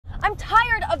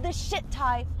tired of this shit,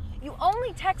 Ty. You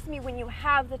only text me when you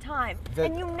have the time,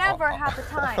 and you never have the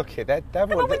time. Okay, that no,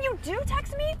 but when you do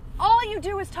text me, all you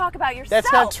do is talk about yourself.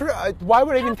 That's not true. Why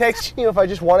would I even text you if I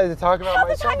just wanted to talk about myself?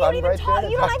 Half the time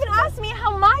you don't even ask me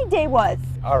how my day was.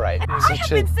 All right. And I have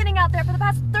been sitting out there for the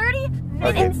past 30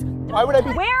 minutes. Okay. Why would I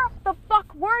be? Where the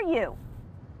fuck were you?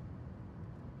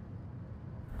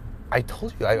 I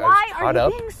told you I was Why caught are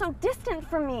up. you being so distant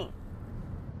from me?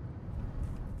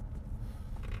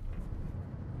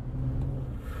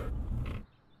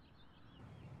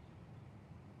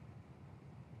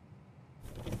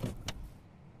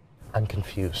 I'm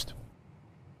confused.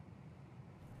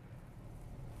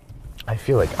 I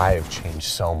feel like I have changed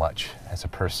so much as a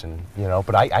person, you know,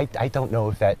 but I don't know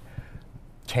if that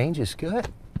change is good.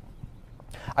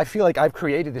 I feel like I've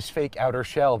created this fake outer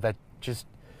shell that just,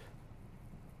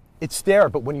 it's there,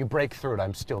 but when you break through it,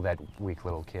 I'm still that weak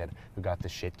little kid who got the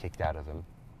shit kicked out of him.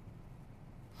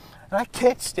 And I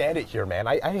can't stand it here, man.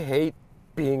 I hate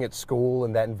being at school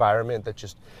in that environment that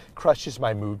just crushes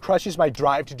my mood, crushes my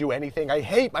drive to do anything. I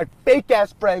hate my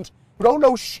fake-ass friends who don't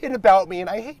know shit about me, and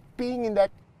I hate being in that...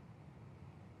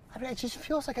 I mean, it just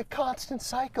feels like a constant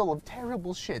cycle of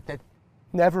terrible shit that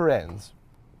never ends.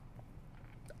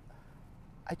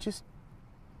 I just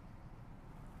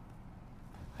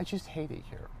hate it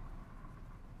here.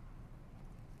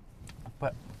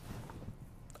 But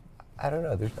I don't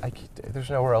know, there's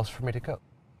nowhere else for me to go.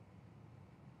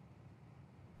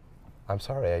 I'm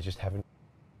sorry, I just haven't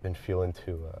been feeling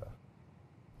too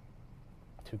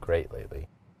great lately.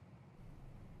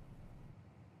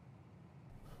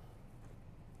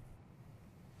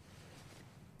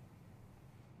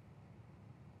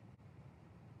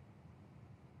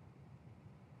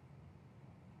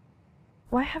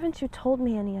 Why haven't you told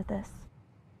me any of this?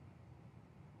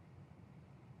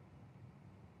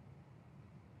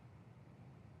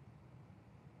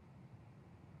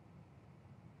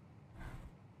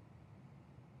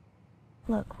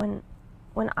 Look, when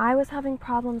I was having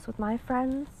problems with my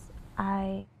friends,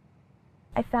 I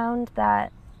found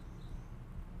that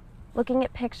looking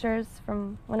at pictures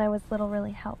from when I was little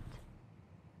really helped.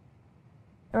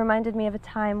 It reminded me of a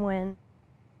time when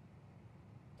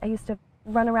I used to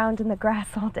run around in the grass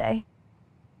all day.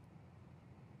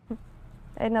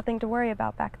 I had nothing to worry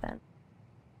about back then.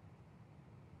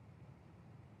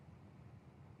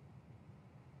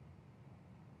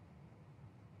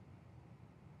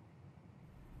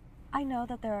 I know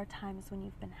that there are times when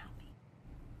you've been happy.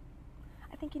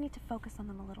 I think you need to focus on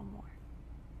them a little more.